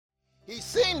He's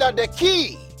saying that the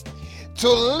key to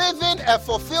living a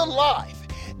fulfilled life,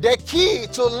 the key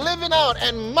to living out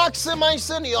and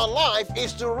maximizing your life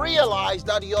is to realize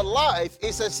that your life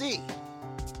is a seed.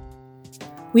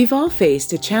 We've all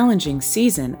faced a challenging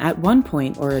season at one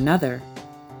point or another.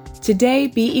 Today,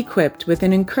 be equipped with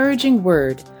an encouraging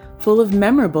word full of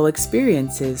memorable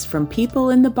experiences from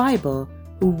people in the Bible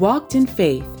who walked in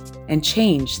faith and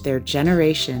changed their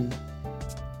generation.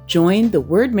 Join the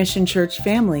Word Mission Church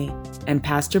family and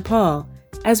Pastor Paul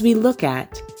as we look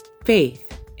at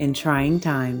faith in trying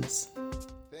times.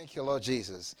 Thank you, Lord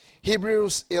Jesus.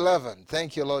 Hebrews 11.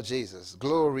 Thank you, Lord Jesus.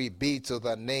 Glory be to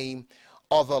the name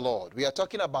of the Lord. We are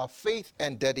talking about faith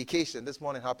and dedication. This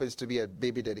morning happens to be a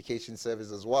baby dedication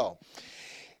service as well.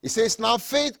 It says, now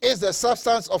faith is the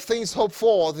substance of things hoped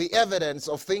for, the evidence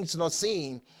of things not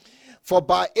seen. For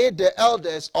by it the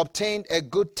elders obtained a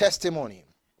good testimony.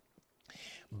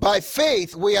 By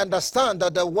faith we understand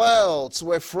that the worlds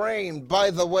were framed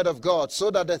by the word of God,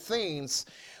 so that the things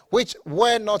which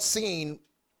were not seen,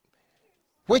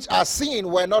 which are seen,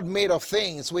 were not made of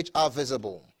things which are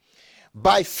visible.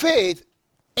 By faith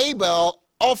Abel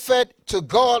offered to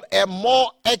God a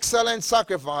more excellent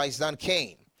sacrifice than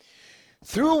Cain,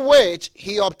 through which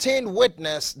he obtained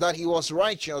witness that he was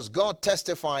righteous, God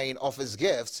testifying of his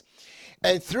gifts,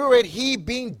 and through it he,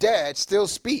 being dead, still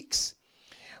speaks.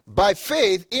 By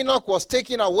faith Enoch was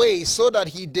taken away so that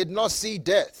he did not see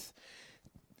death,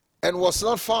 and was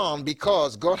not found,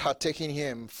 because God had taken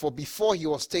him. For before he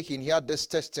was taken, he had this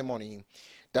testimony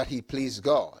that he pleased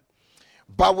God.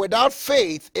 But without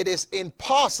faith it is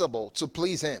impossible to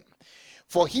please him.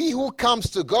 For he who comes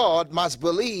to God must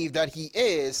believe that he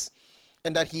is,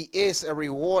 and that he is a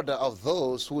rewarder of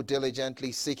those who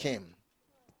diligently seek him.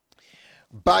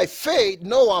 By faith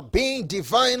Noah, being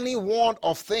divinely warned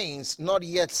of things not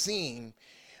yet seen,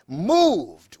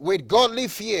 moved with godly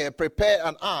fear, prepared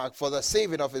an ark for the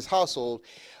saving of his household,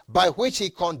 by which he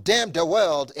condemned the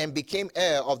world and became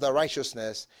heir of the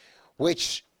righteousness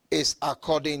which is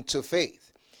according to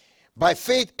faith. By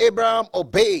faith Abraham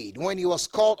obeyed when he was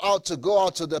called out to go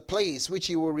out to the place which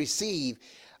he will receive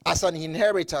as an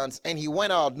inheritance, and he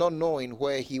went out not knowing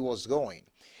where he was going.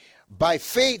 By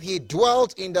faith he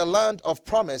dwelt in the land of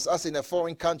promise, as in a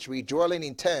foreign country, dwelling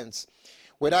in tents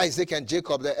with Isaac and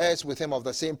Jacob, the heirs with him of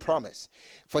the same promise.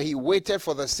 For he waited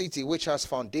for the city which has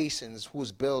foundations,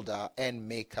 whose builder and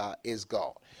maker is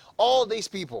God. All these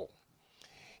people,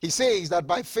 he says that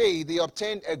by faith they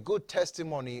obtained a good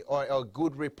testimony or a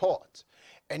good report.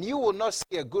 And you will not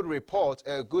see a good report,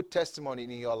 a good testimony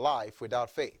in your life without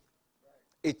faith.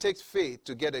 It takes faith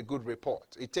to get a good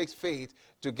report. It takes faith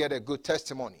to get a good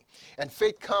testimony. And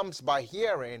faith comes by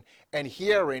hearing, and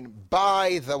hearing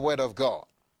by the word of God.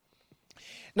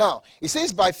 Now, it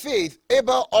says by faith,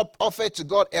 Abel offered to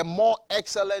God a more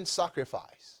excellent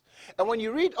sacrifice. And when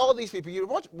you read all these people,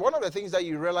 one of the things that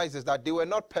you realize is that they were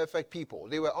not perfect people.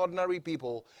 They were ordinary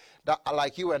people that are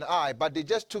like you and I, but they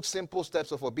just took simple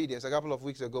steps of obedience. A couple of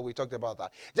weeks ago, we talked about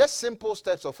that. Just simple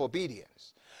steps of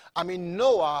obedience. I mean,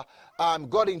 Noah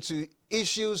got into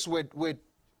issues with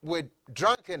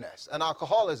drunkenness and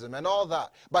alcoholism and all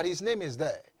that, but his name is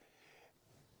there.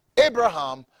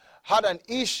 Abraham had an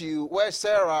issue where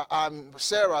Sarah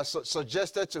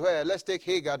suggested to her, let's take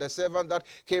Hagar, the servant that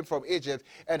came from Egypt,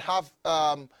 and have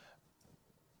a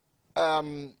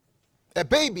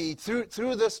baby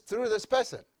through this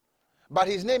person. But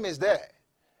his name is there.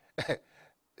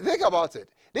 Think about it.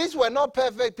 These were not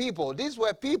perfect people. These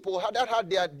were people that had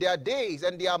their days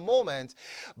and their moments.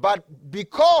 But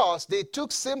because they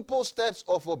took simple steps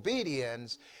of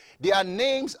obedience, their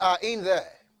names are in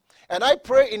there. And I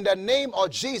pray in the name of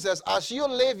Jesus, as you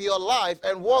live your life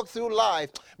and walk through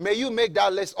life, may you make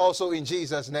that list also in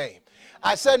Jesus' name.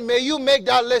 I said, may you make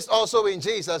that list also in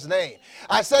Jesus' name.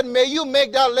 I said, may you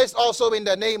make that list also in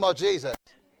the name of Jesus.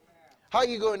 How are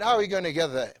you going to get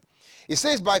there? It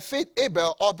says, by faith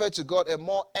Abel offered to God a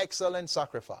more excellent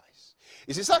sacrifice.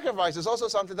 You see, sacrifice is also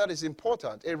something that is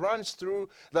important. It runs through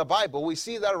the Bible. We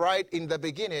see that right in the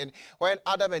beginning when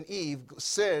Adam and Eve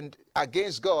sinned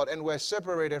against God and were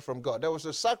separated from God. There was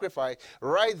a sacrifice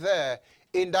right there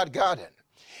in that garden.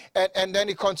 And then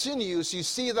it continues. You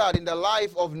see that in the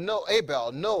life of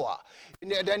Abel, Noah.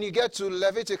 Then you get to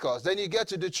Leviticus. Then you get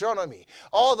to Deuteronomy.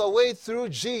 All the way through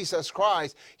Jesus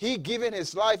Christ, he giving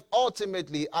his life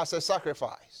ultimately as a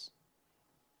sacrifice.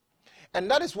 And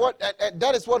that is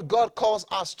what God calls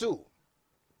us to.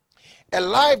 A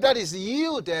life that is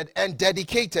yielded and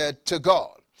dedicated to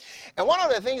God. And one of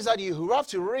the things that you have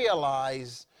to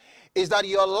realize is that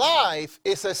your life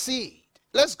is a seed.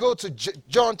 Let's go to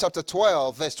John chapter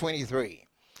 12, verse 23.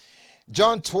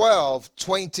 John 12,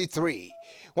 23.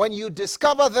 when you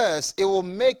discover this, it will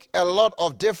make a lot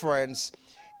of difference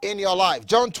in your life.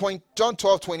 John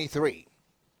 12:23.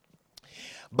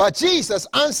 But Jesus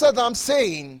answered them,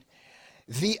 saying,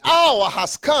 the hour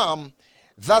has come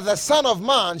that the Son of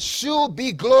Man should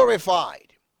be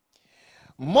glorified.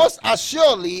 Most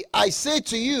assuredly, I say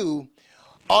to you,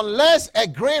 unless a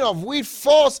grain of wheat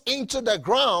falls into the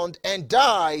ground and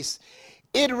dies,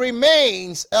 it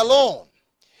remains alone.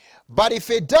 But if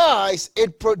it dies,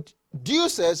 it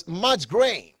produces much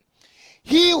grain.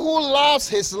 He who loves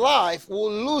his life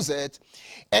will lose it,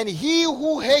 and he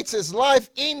who hates his life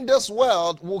in this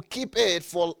world will keep it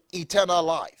for eternal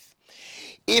life.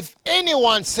 If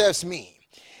anyone serves me,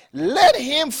 let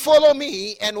him follow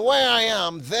me, and where I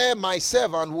am, there my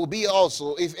servant will be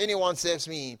also. If anyone serves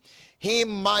me, him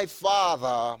my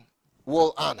Father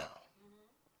will honor.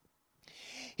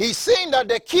 He's saying that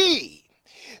the key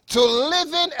to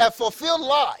living a fulfilled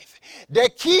life, the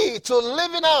key to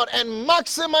living out and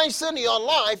maximizing your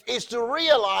life is to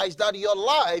realize that your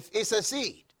life is a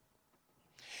seed.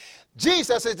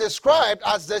 Jesus is described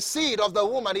as the seed of the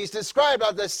woman. He's described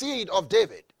as the seed of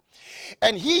David.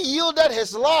 And he yielded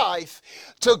his life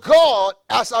to God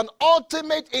as an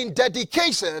ultimate in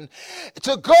dedication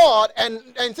to God. And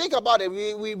think about it.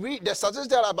 We read the statistics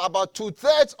that about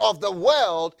 2/3 of the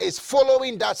world is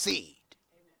following that seed.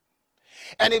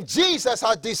 And if Jesus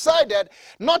has decided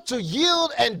not to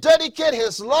yield and dedicate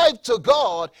his life to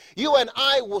God, you and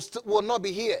I will not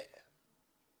be here.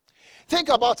 Think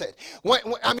about it.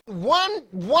 One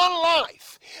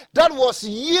life that was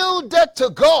yielded to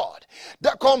God,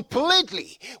 that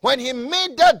completely, when he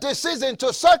made that decision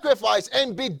to sacrifice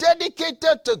and be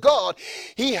dedicated to God,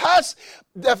 he has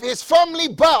his family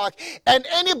back, and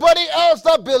anybody else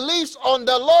that believes on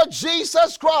the Lord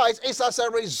Jesus Christ is as a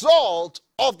result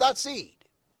of that seed.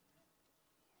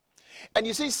 And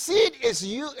you see, seed is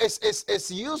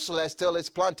useless till it's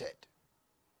planted.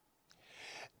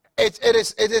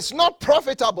 It is not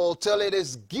profitable till it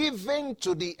is given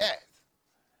to the earth.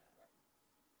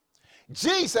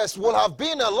 Jesus would have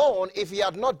been alone if he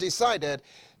had not decided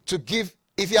to give,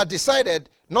 if he had decided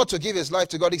not to give his life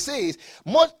to God. He says,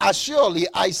 most assuredly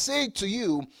I say to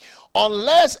you,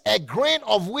 unless a grain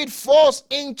of wheat falls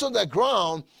into the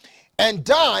ground and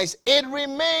dies, it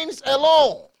remains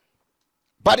alone.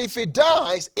 But if it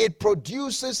dies, it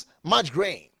produces much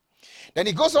grain. Then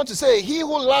he goes on to say, he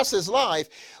who loves his life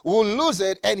will lose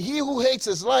it, and he who hates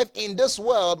his life in this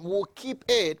world will keep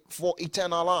it for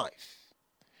eternal life.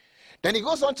 Then he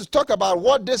goes on to talk about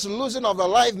what this losing of the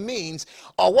life means,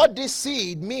 or what this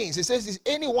seed means. He says, if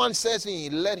anyone says to me,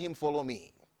 let him follow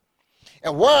me.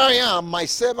 And where I am, my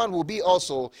servant will be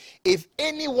also. If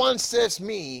anyone serves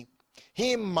me,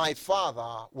 him my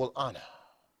Father will honor.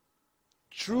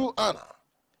 True honor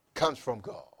comes from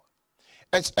God.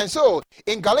 And so,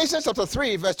 in Galatians chapter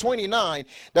 3, verse 29,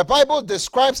 the Bible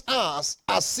describes us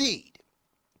as seed.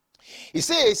 It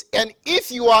says, and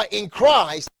if you are in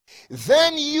Christ,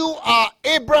 then you are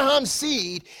Abraham's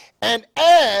seed and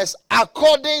heirs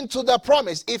according to the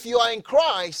promise. If you are in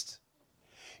Christ,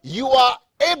 you are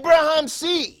Abraham's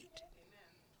seed.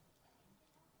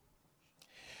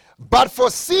 But for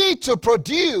seed to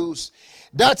produce,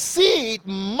 that seed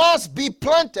must be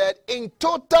planted in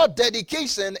total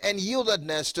dedication and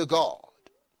yieldedness to God.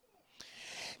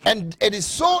 And it is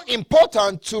so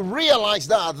important to realize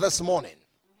that this morning.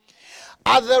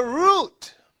 At the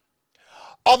root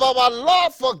of our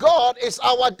love for God is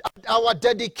our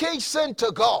dedication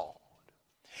to God.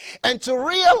 And to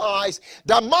realize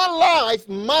that my life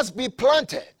must be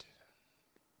planted.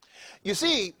 You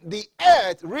see, the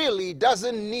earth really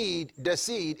doesn't need the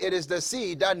seed. It is the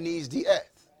seed that needs the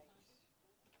earth.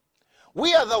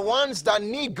 We are the ones that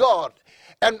need God.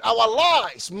 And our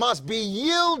lives must be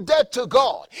yielded to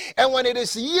God. And when it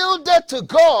is yielded to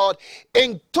God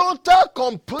in total,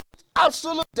 complete,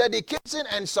 absolute dedication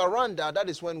and surrender, that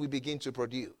is when we begin to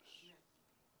produce.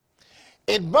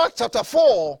 In Mark chapter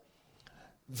 4,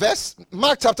 notice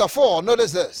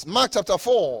this. Mark chapter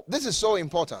 4, this is so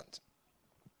important.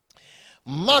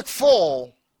 Mark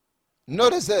 4,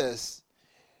 notice this,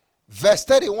 verse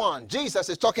 31. Jesus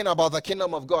is talking about the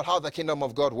kingdom of God, how the kingdom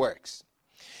of God works.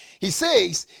 He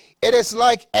says, it is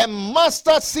like a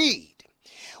mustard seed,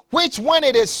 which when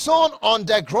it is sown on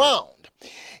the ground,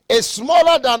 is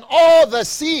smaller than all the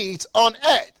seeds on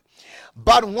earth.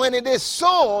 But when it is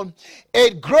sown,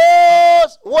 it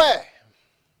grows where?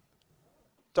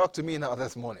 Talk to me now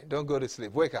this morning. Don't go to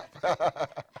sleep. Wake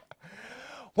up.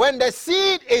 When the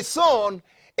seed is sown,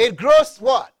 it grows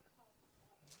what?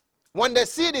 When the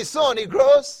seed is sown, it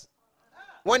grows.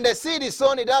 When the seed is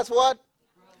sown, it does what?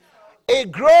 It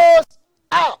grows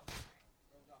up.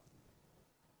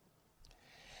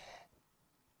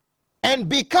 and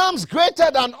becomes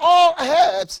greater than all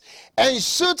herbs, and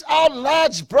shoots out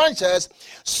large branches,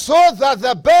 so that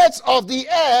the birds of the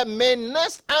air may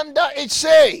nest under its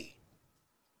shade.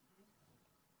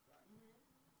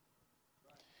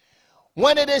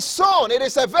 When it is sown, it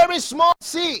is a very small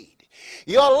seed.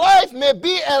 Your life may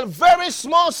be a very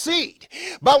small seed,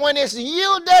 but when it's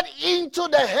yielded into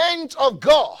the hands of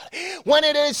God, when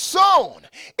it is sown,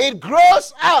 it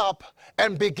grows up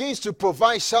and begins to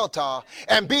provide shelter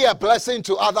and be a blessing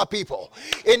to other people.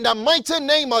 In the mighty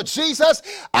name of Jesus,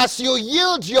 as you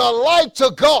yield your life to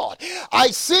God, I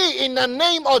see in the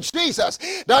name of Jesus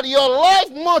that your life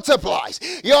multiplies,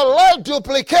 your life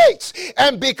duplicates,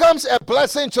 and becomes a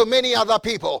blessing to many other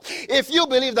people. If you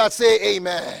believe that, say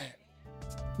amen.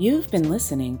 You've been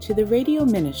listening to the radio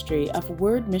ministry of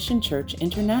Word Mission Church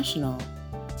International.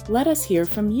 Let us hear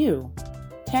from you.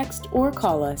 Text or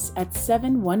call us at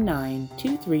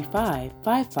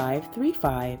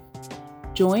 719-235-5535.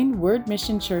 Join Word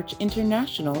Mission Church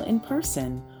International in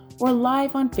person or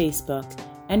live on Facebook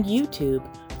and YouTube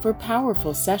for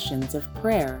powerful sessions of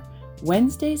prayer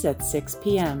Wednesdays at 6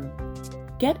 p.m.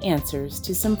 Get answers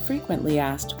to some frequently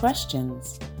asked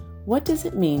questions. What does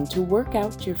it mean to work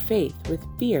out your faith with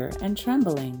fear and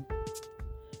trembling?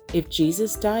 If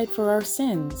Jesus died for our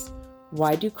sins,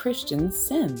 why do Christians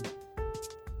sin?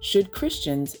 Should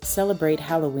Christians celebrate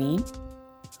Halloween?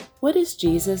 What is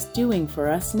Jesus doing for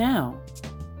us now?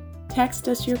 Text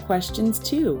us your questions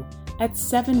too at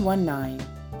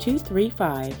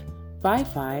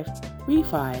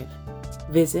 719-235-5535.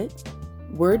 Visit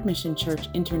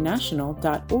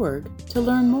wordmissionchurchinternational.org to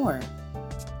learn more.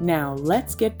 Now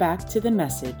let's get back to the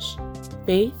message,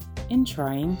 Faith in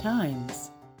Trying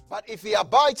Times. But if he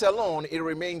abides alone, it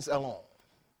remains alone.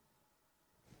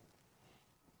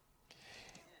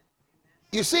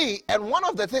 You see, and one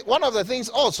of the things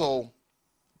also,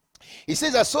 he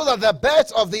says that so that the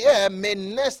birds of the air may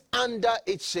nest under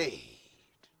its shade.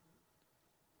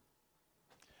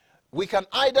 We can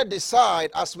either decide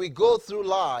as we go through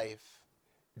life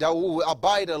that we will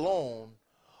abide alone,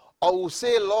 or we'll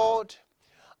say, Lord,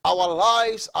 our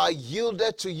lives are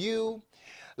yielded to you.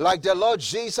 Like the Lord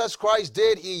Jesus Christ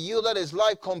did, he yielded his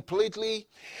life completely.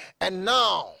 And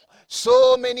now,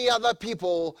 so many other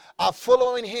people are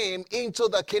following him into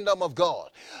the kingdom of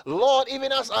God. Lord,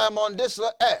 even as I am on this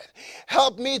earth,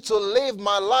 help me to live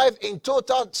my life in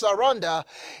total surrender,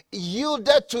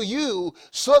 yielded to you,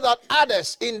 so that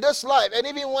others in this life, and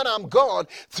even when I'm gone,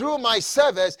 through my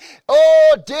service,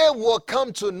 they will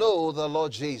come to know the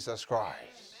Lord Jesus Christ.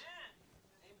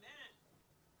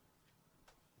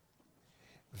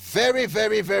 Very,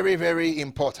 very, very, very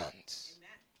important.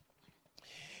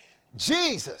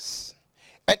 Jesus.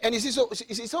 And you see,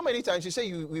 so many times you say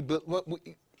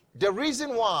the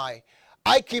reason why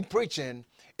I keep preaching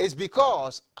is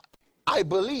because I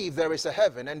believe there is a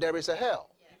heaven and there is a hell.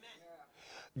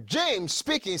 James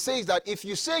speaking says that if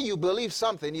you say you believe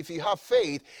something, if you have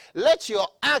faith, let your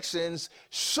actions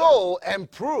show and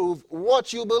prove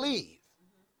what you believe.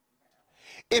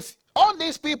 If all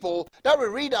these people that we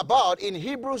read about in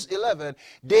Hebrews 11,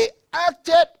 they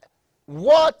acted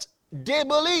what they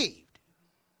believed.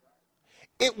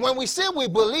 When we say we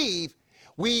believe,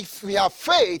 we have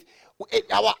faith,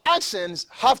 our actions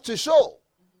have to show.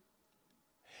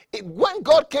 When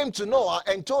God came to Noah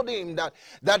and told him that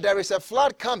there is a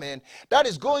flood coming that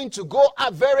is going to go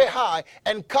up very high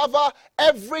and cover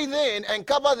everything and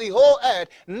cover the whole earth,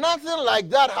 nothing like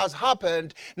that has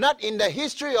happened, not in the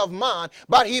history of man,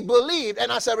 but he believed, and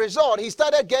as a result, he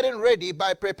started getting ready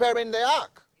by preparing the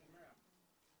ark.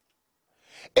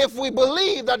 If we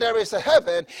believe that there is a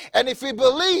heaven, and if we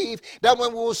believe that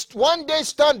when we will one day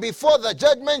stand before the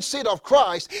judgment seat of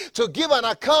Christ to give an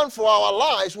account for our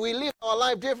lives, we live our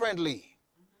life differently.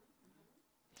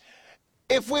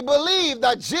 If we believe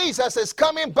that Jesus is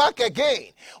coming back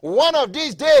again, one of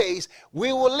these days,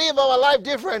 we will live our life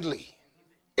differently.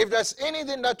 If there's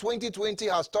anything that 2020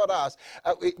 has taught us,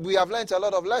 we have learned a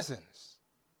lot of lessons.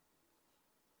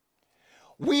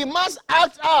 We must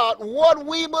act out what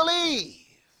we believe.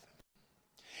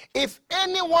 If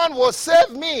anyone will save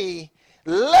me,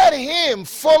 let him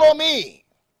follow me.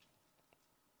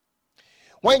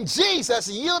 When Jesus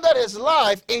yielded his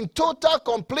life in total,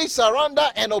 complete surrender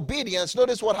and obedience,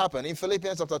 notice what happened in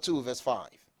Philippians chapter 2, verse 5.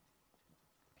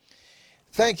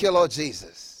 Thank you, Lord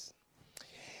Jesus.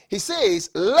 He says,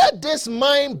 let this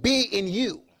mind be in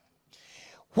you,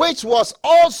 which was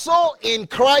also in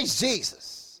Christ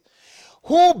Jesus,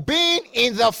 who being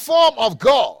in the form of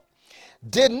God,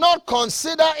 did not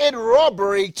consider it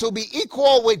robbery to be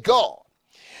equal with God,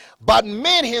 but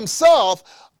made himself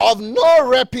of no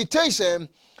reputation,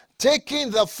 taking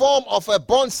the form of a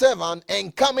bondservant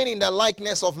and coming in the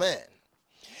likeness of man.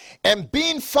 And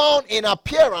being found in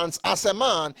appearance as a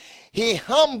man, he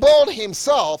humbled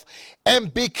himself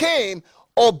and became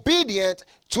obedient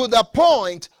to the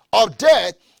point of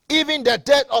death, even the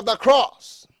death of the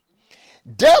cross.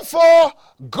 Therefore,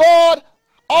 God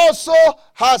also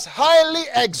has highly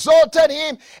exalted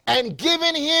him and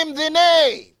given him the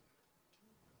name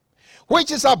which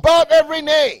is above every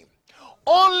name.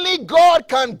 Only God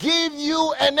can give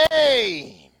you a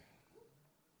name.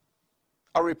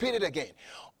 I'll repeat it again.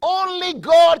 Only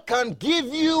God can give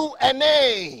you a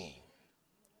name.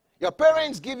 Your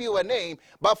parents give you a name,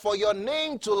 but for your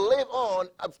name to live on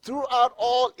throughout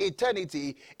all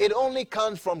eternity, it only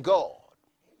comes from God.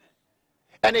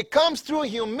 And it comes through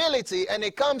humility, and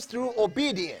it comes through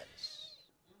obedience.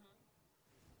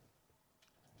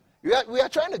 We are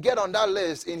trying to get on that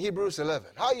list in Hebrews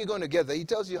 11. How are you going to get there? He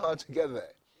tells you how to get there.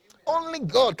 Only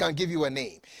God can give you a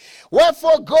name.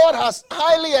 Wherefore God has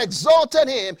highly exalted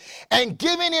him and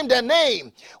given him the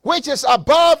name which is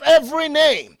above every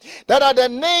name, that at the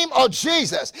name of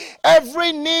Jesus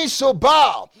every knee shall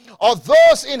bow, of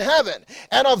those in heaven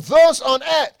and of those on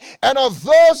earth and of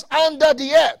those under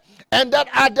the earth, and that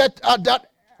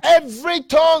every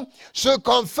tongue should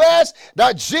confess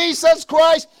that Jesus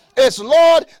Christ is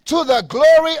Lord, to the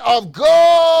glory of God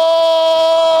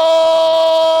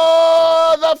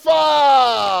the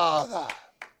Father.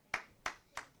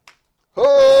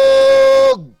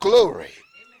 Oh, glory.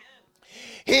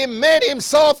 He made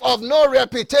himself of no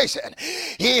reputation.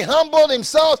 He humbled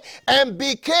himself and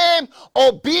became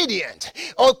obedient.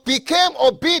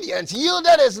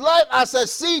 Yielded his life as a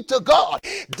seed to God.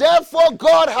 Therefore,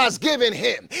 God has given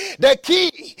him the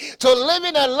key to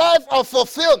living a life of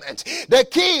fulfillment. The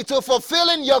key to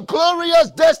fulfilling your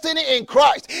glorious destiny in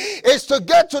Christ is to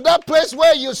get to that place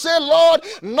where you say, Lord,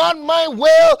 not my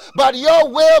will, but your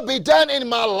will be done in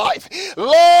my life.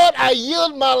 Lord, I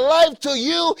yield my life to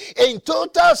you in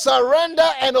total surrender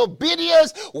and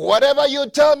obedience. Whatever you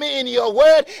tell me in your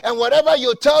word and whatever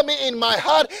you tell me in my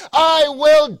heart, I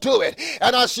will do it.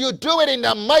 And as you do it in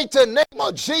the mighty name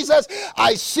of Jesus,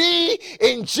 I see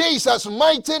in Jesus'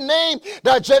 mighty name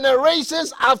that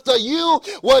generations after you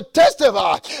will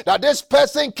testify that this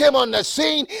person came on the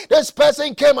scene, this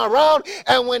person came around,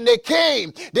 and when they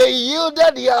came, they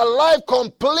yielded their life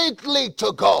completely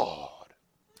to God.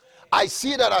 I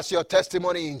see that as your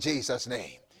testimony in Jesus'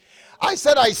 name. I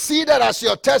said, I see that as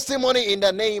your testimony in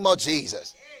the name of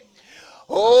Jesus.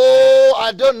 Oh,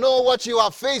 I don't know what you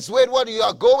are faced with, what you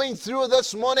are going through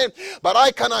this morning, but I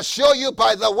can assure you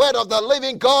by the word of the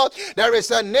living God, there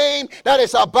is a name that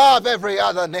is above every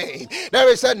other name. There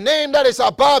is a name that is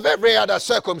above every other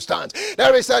circumstance.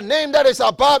 There is a name that is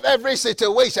above every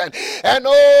situation. And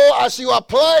oh, as you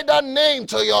apply that name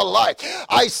to your life,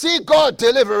 I see God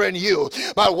delivering you.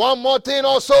 But one more thing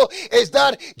also is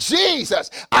that Jesus,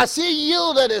 as he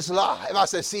yielded his life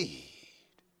as a seed,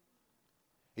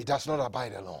 he does not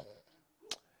abide alone.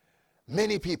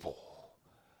 Many people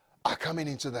are coming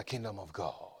into the kingdom of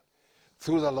God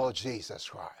through the Lord Jesus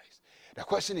Christ. The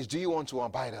question is, do you want to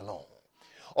abide alone?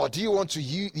 Or do you want to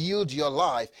yield your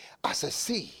life as a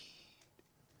seed?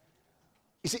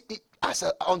 You see,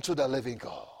 unto the living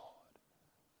God.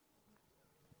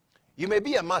 You may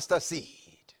be a master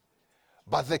seed,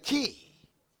 but the key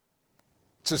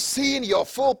to seeing your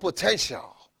full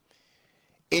potential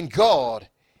in God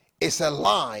is a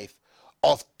life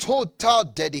of total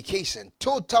dedication,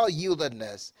 total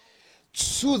yieldedness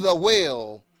to the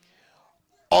will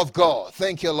of God.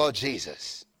 Thank you, Lord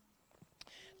Jesus.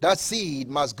 That seed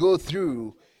must go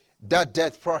through that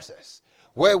death process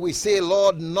where we say,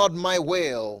 Lord, not my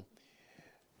will,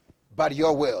 but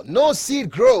your will. No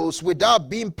seed grows without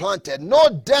being planted. No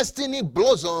destiny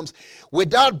blossoms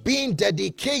without being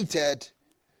dedicated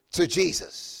to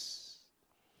Jesus.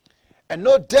 And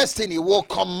no destiny will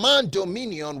command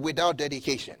dominion without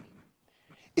dedication.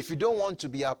 If you don't want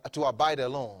to abide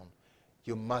alone,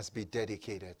 you must be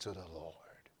dedicated to the Lord.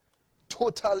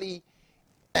 Totally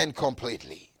and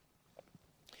completely.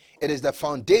 It is the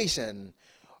foundation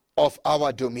of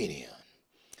our dominion.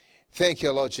 Thank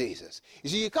you, Lord Jesus. You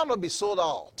see, you cannot be sold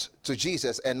out to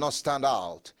Jesus and not stand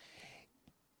out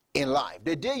in life.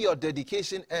 The day your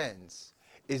dedication ends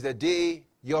is the day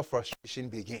your frustration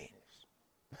begins.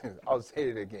 I'll say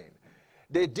it again.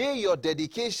 The day your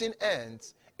dedication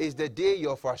ends is the day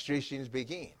your frustrations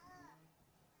begin.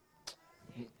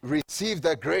 Receive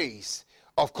the grace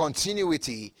of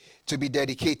continuity to be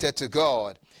dedicated to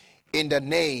God in the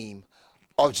name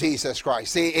of Jesus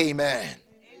Christ. Say amen. Amen.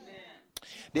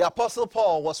 The Apostle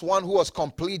Paul was one who was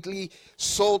completely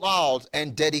sold out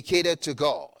and dedicated to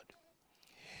God.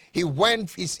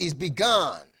 He's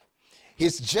begun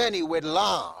his journey with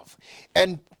love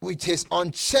and with his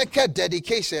uncheckered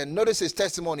dedication. Notice his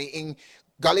testimony in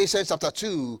Galatians chapter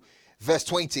 2, verse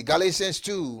 20. Galatians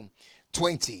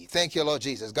 2:20. Thank you, Lord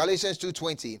Jesus. Galatians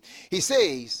 2:20. He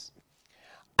says,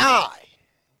 you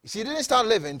see, he didn't start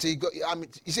living until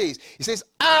he says,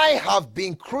 I have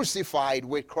been crucified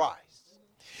with Christ.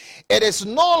 It is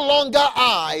no longer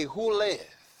I who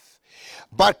live,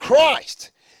 but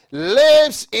Christ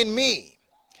lives in me.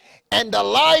 And the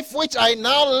life which I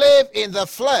now live in the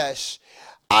flesh,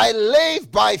 I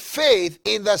live by faith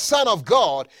in the Son of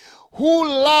God, who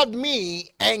loved me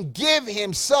and gave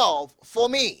himself for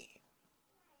me.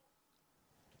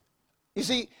 You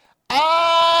see,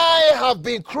 I have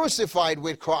been crucified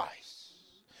with Christ.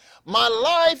 My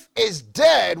life is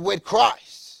dead with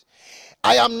Christ.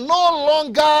 I am no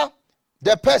longer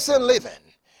the person living,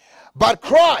 but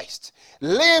Christ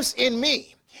lives in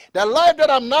me. The life that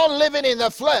I'm now living in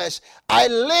the flesh, I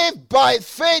live by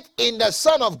faith in the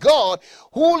Son of God,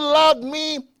 who loved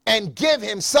me and gave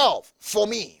himself for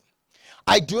me.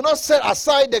 I do not set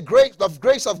aside the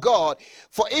grace of God,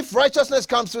 for if righteousness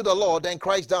comes through the law, then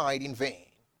Christ died in vain.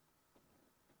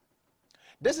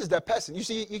 This is the person. You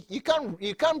see, you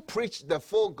can't preach the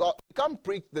full God. You can't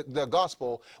preach the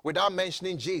gospel without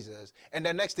mentioning Jesus, and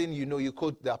the next thing you know, you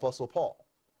quote the Apostle Paul.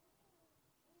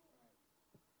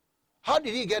 How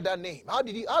did he get that name? How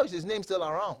is his name still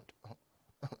around?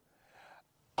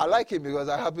 I like him because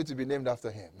I happen to be named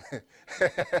after him.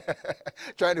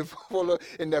 Trying to follow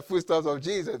in the footsteps of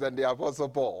Jesus and the Apostle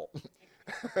Paul.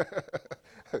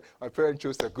 My parents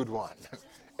chose a good one.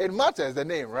 It matters, the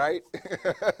name, right?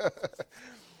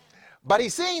 But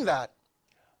he's saying that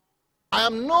I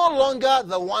am no longer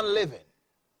the one living.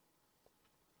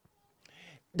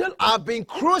 That I've been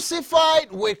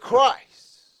crucified with Christ.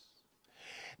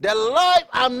 The life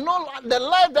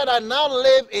that I now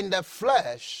live in the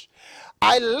flesh,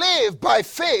 I live by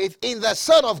faith in the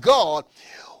Son of God,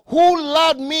 who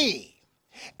loved me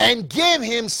and gave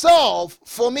himself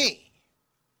for me.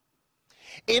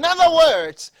 In other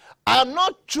words, I am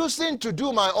not choosing to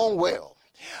do my own will.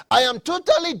 I am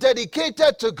totally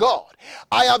dedicated to God.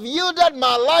 I have yielded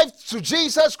my life to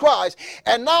Jesus Christ,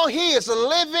 and now he is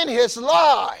living his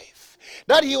life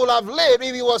that he would have lived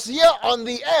if he was here on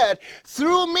the earth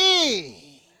through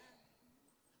me.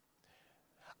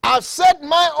 I've set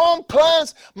my own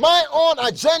plans, my own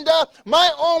agenda, my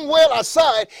own will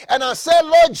aside, and I said,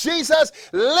 Lord Jesus,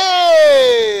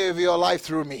 live your life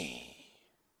through me.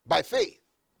 By faith.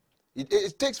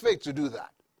 It takes faith to do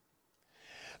that.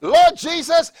 Lord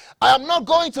Jesus, I am not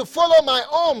going to follow my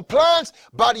own plans,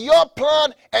 but your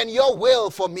plan and your will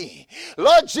for me.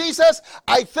 Lord Jesus,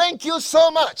 I thank you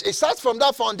so much. It starts from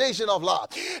that foundation of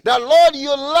love. That Lord, you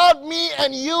loved me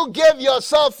and you gave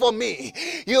yourself for me.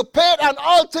 You paid an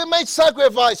ultimate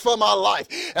sacrifice for my life.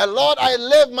 And Lord, I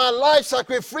live my life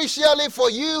sacrificially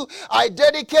for you. I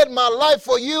dedicate my life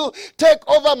for you. Take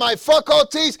over my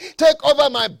faculties. Take over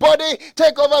my body.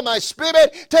 Take over my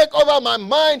spirit. Take over my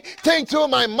mind. Think through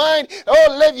my mind.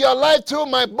 Oh, live your life through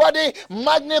my body.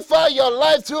 Magnify your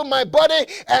life through my body,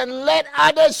 and let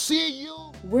others see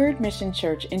you. Word Mission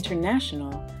Church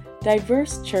International,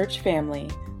 diverse church family,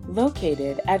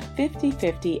 located at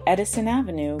 5050 Edison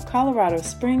Avenue, Colorado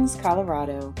Springs,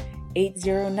 Colorado,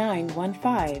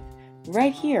 80915,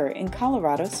 right here in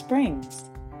Colorado Springs.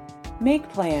 Make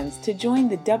plans to join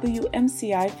the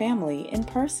WMCI family in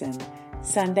person,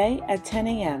 Sunday at 10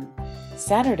 a.m.,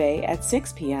 Saturday at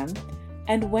 6 p.m.,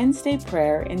 and Wednesday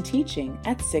prayer and teaching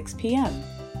at 6 p.m.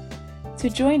 To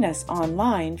join us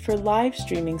online for live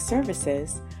streaming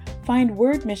services, find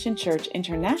Word Mission Church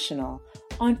International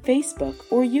on Facebook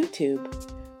or YouTube.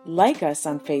 Like us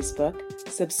on Facebook,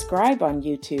 subscribe on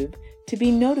YouTube to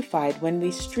be notified when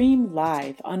we stream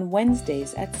live on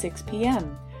Wednesdays at 6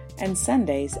 p.m. and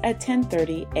Sundays at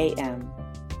 10:30 a.m.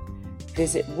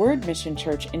 Visit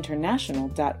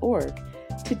wordmissionchurchinternational.org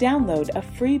to download a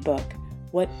free book,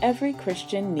 What Every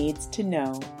Christian Needs to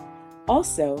Know.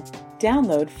 Also,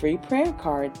 download free prayer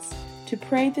cards to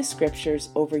pray the scriptures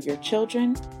over your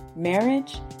children,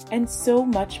 marriage, and so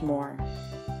much more.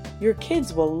 Your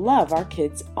kids will love our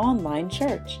kids' online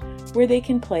church, where they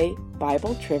can play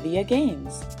Bible trivia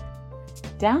games,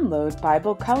 download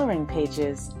Bible coloring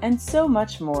pages, and so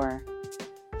much more.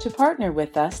 To partner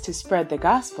with us to spread the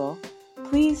gospel,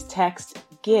 please text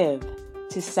GIVE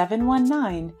to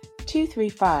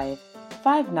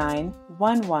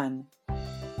 719-235-5911.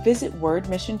 Visit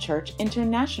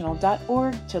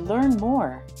wordmissionchurchinternational.org to learn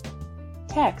more.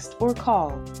 Text or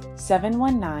call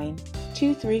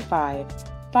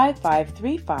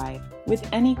 719-235-5535 with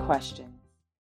any question.